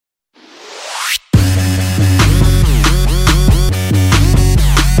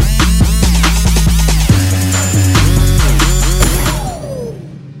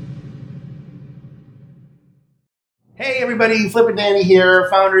everybody. Flip and Danny here,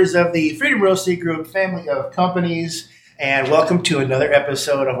 founders of the Freedom Real Estate Group family of companies, and welcome to another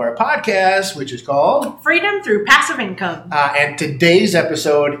episode of our podcast, which is called Freedom Through Passive Income. And today's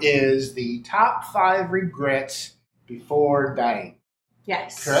episode is the top 5 regrets before dying.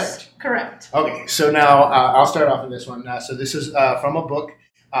 Yes. Correct? Okay, so now I'll start off with this one. So this is from a book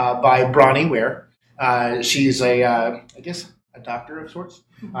by Bronnie Ware. She's a doctor of sorts.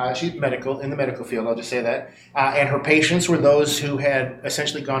 She's in the medical field, I'll just say that. And her patients were those who had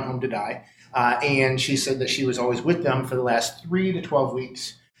essentially gone home to die. And she said that she was always with them for the last 3 to 12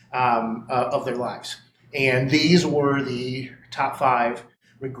 weeks of their lives. And these were the top 5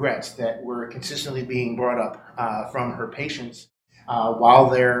 regrets that were consistently being brought up from her patients while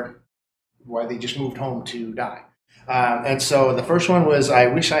they just moved home to die. And so the first one was, I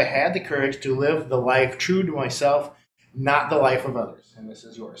wish I had the courage to live the life true to myself, not the life of others. And this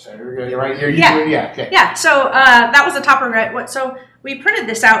is yours. So you're right here. Okay. Yeah. So that was the top regret. So we printed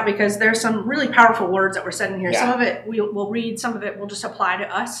this out because there's some really powerful words that were said in here. Yeah. Some of it we'll read. Some of it will just apply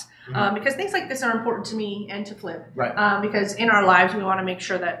to us because things like this are important to me and to Flip. Right. Because in our lives, we want to make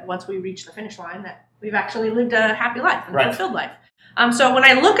sure that once we reach the finish line, that we've actually lived a happy life and fulfilled life. So when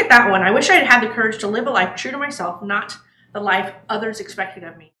I look at that one, I wish I had had the courage to live a life true to myself, not the life others expected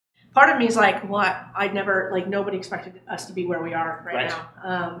of me. Part of me is like, what? Nobody expected us to be where we are right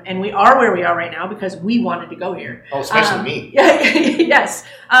now. And we are where we are right now because we wanted to go here. Oh, especially me. Yes.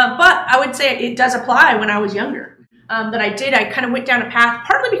 But I would say it does apply when I was younger. I kind of went down a path,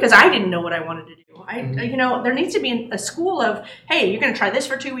 partly because I didn't know what I wanted to do. There needs to be a school of, hey, you're going to try this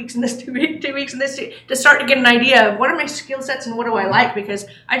for 2 weeks and this 2 weeks and this to start to get an idea of what are my skill sets and what do I like, because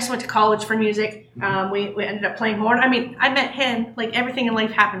I just went to college for music. We ended up playing horn. I mean, I met him. Like, everything in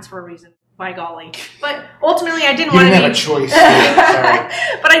life happens for a reason, by golly. But ultimately, I didn't want to have a choice.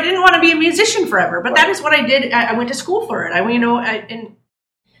 Sorry. But I didn't want to be a musician forever. But that is what I did. I went to school for it. And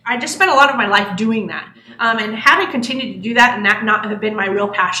I just spent a lot of my life doing that. And having continued to do that and that not have been my real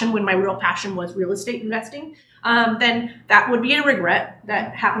passion when my real passion was real estate investing, then that would be a regret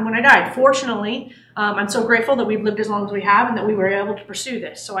that happened when I died. Fortunately, I'm so grateful that we've lived as long as we have and that we were able to pursue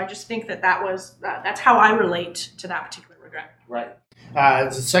this. So I just think that's how I relate to that particular regret. Right. The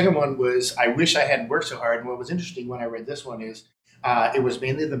second one was, I wish I hadn't worked so hard. And what was interesting when I read this one is it was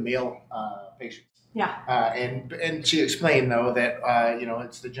mainly the male patients. Yeah. And she explained, though, that,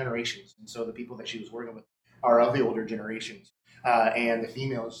 it's the generations. And so the people that she was working with are of the older generations. And the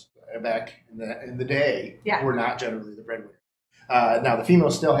females back in the day were not generally the breadwinner. Now, the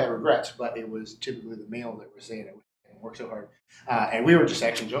females still had regrets, but it was typically the male that were saying, I didn't work so hard. And we were just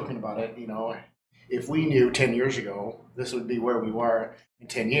actually joking about it. If we knew 10 years ago, this would be where we were in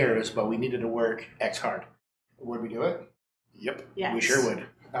 10 years, but we needed to work X hard. Would we do it? Yep. Yes. We sure would.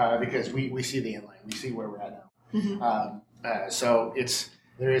 Because we see the end line. We see where we're at now. Mm-hmm. So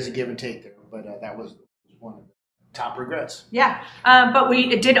there is a give and take there, but that was one of the top regrets. Yeah. But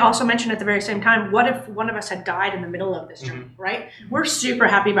we did also mention at the very same time, what if one of us had died in the middle of this journey, right? We're super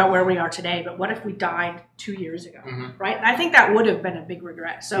happy about where we are today, but what if we died 2 years ago, right? I think that would have been a big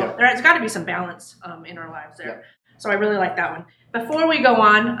regret. So there's got to be some balance in our lives there. Yep. So I really like that one. Before we go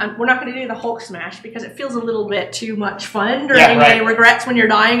on, we're not going to do the Hulk smash because it feels a little bit too much fun during a regrets when you're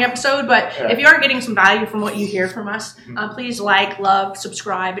dying episode. But if you are getting some value from what you hear from us, please like, love,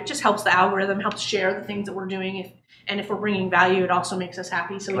 subscribe. It just helps the algorithm, helps share the things that we're doing. And if we're bringing value, it also makes us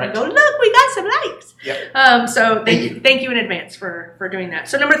happy. So we can go, look, we got some likes. Yep. So thank you in advance for doing that.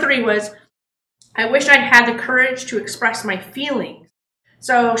 So number 3 was, I wish I'd had the courage to express my feelings.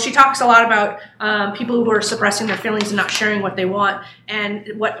 So she talks a lot about people who are suppressing their feelings and not sharing what they want. And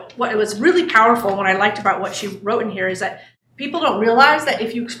what was really powerful, what I liked about what she wrote in here, is that people don't realize that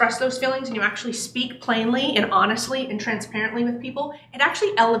if you express those feelings and you actually speak plainly and honestly and transparently with people, it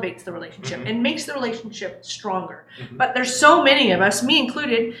actually elevates the relationship and makes the relationship stronger. But there's so many of us, me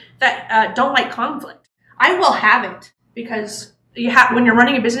included, that don't like conflict. I will have it because when you're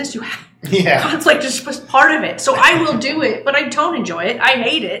running a business, you have conflict is just part of it. So I will do it, but I don't enjoy it. I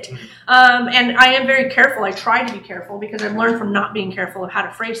hate it. And I am very careful. I try to be careful because I've learned from not being careful of how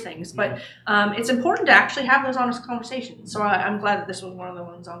to phrase things. But it's important to actually have those honest conversations. So I'm glad that this was one of the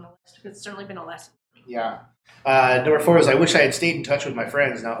ones on the list because it's certainly been a lesson. Yeah. Number 4 is, I wish I had stayed in touch with my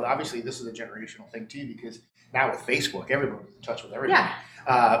friends. Now, obviously, this is a generational thing, too, because now with Facebook, everyone's in touch with everybody.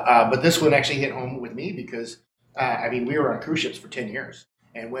 Yeah. But this one actually hit home with me because, we were on cruise ships for 10 years.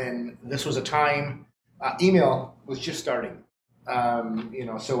 And when this was a time, email was just starting.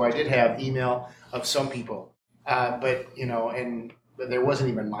 So I did have email of some people, but there wasn't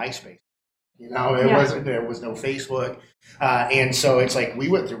even MySpace. There was no Facebook. And so it's like we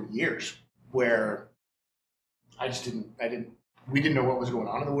went through years where we didn't know what was going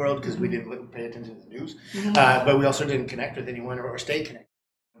on in the world because we didn't pay attention to the news. But we also didn't connect with anyone or stay connected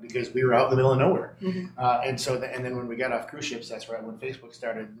because we were out in the middle of nowhere. And then when we got off cruise ships, that's right when Facebook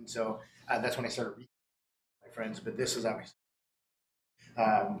started. And so that's when I started reaching my friends. But this is obviously,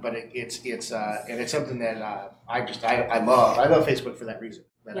 but it's something that I love. I love Facebook for that reason.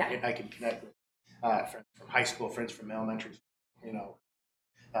 That I can connect with friends from high school, friends from elementary school,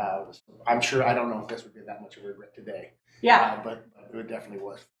 I'm sure, I don't know if this would be that much of a regret today. But it definitely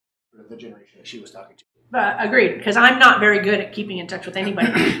was for the generation that she was talking to. Agreed, because I'm not very good at keeping in touch with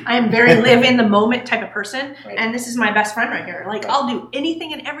anybody. I am very live in the moment type of person, and this is my best friend right here. I'll do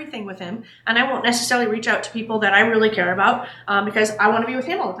anything and everything with him, and I won't necessarily reach out to people that I really care about because I want to be with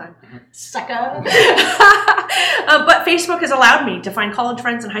him all the time. Sucker. But Facebook has allowed me to find college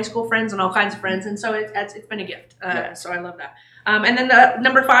friends and high school friends and all kinds of friends, and so it's been a gift. So I love that. And then the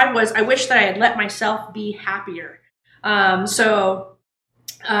number 5 was, I wish that I had let myself be happier.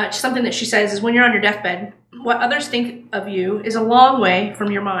 Something that she says is, when you're on your deathbed, what others think of you is a long way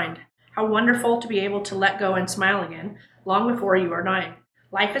from your mind. How wonderful to be able to let go and smile again long before you are dying.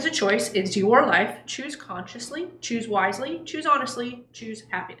 Life is a choice. It's your life. Choose consciously, choose wisely, choose honestly, choose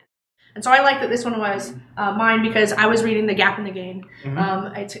happiness. And so I like that this one was mine because I was reading The Gap in the Gain.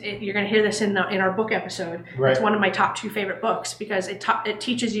 You're going to hear this in our book episode. It's one of my top 2 favorite books because it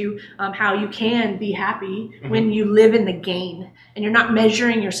teaches you how you can be happy when you live in the gain. And you're not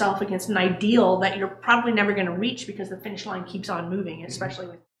measuring yourself against an ideal that you're probably never going to reach because the finish line keeps on moving, especially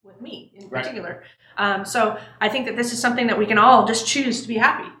with me in particular. So I think that this is something that we can all just choose to be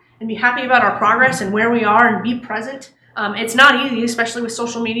happy and be happy about our progress and where we are and be present. It's not easy, especially with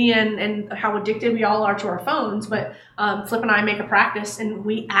social media and how addicted we all are to our phones, but Flip and I make a practice, and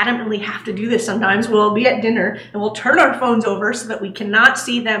we adamantly have to do this sometimes. We'll be at dinner, and we'll turn our phones over so that we cannot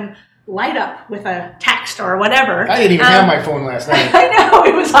see them light up with a text or whatever. I didn't even have my phone last night. I know,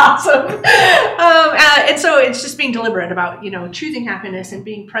 it was awesome. And so it's just being deliberate about, choosing happiness and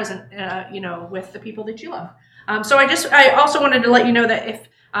being present, with the people that you love. So I also wanted to let you know that if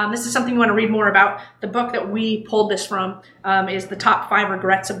this is something you want to read more about, the book that we pulled this from is The Top 5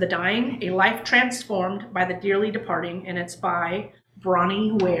 Regrets of the Dying, A Life Transformed by the Dearly Departing, and it's by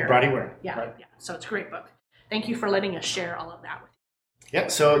Bronnie Ware. Bronnie Ware. Yeah. So it's a great book. Thank you for letting us share all of that with you.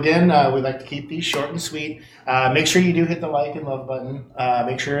 Yep. So again, we like to keep these short and sweet. Make sure you do hit the like and love button.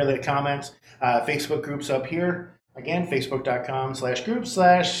 Make sure that comments, Facebook groups up here. Again, facebook.com/group/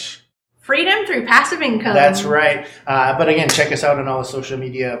 Freedom through passive income. That's right. But again, check us out on all the social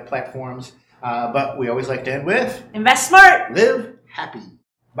media platforms. But we always like to end with... Invest smart. Live happy.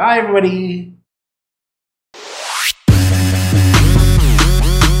 Bye, everybody.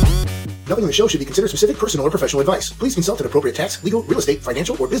 Nothing in the show should be considered specific personal or professional advice. Please consult an appropriate tax, legal, real estate,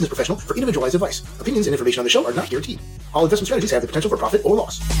 financial, or business professional for individualized advice. Opinions and information on the show are not guaranteed. All investment strategies have the potential for profit or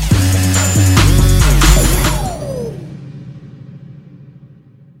loss.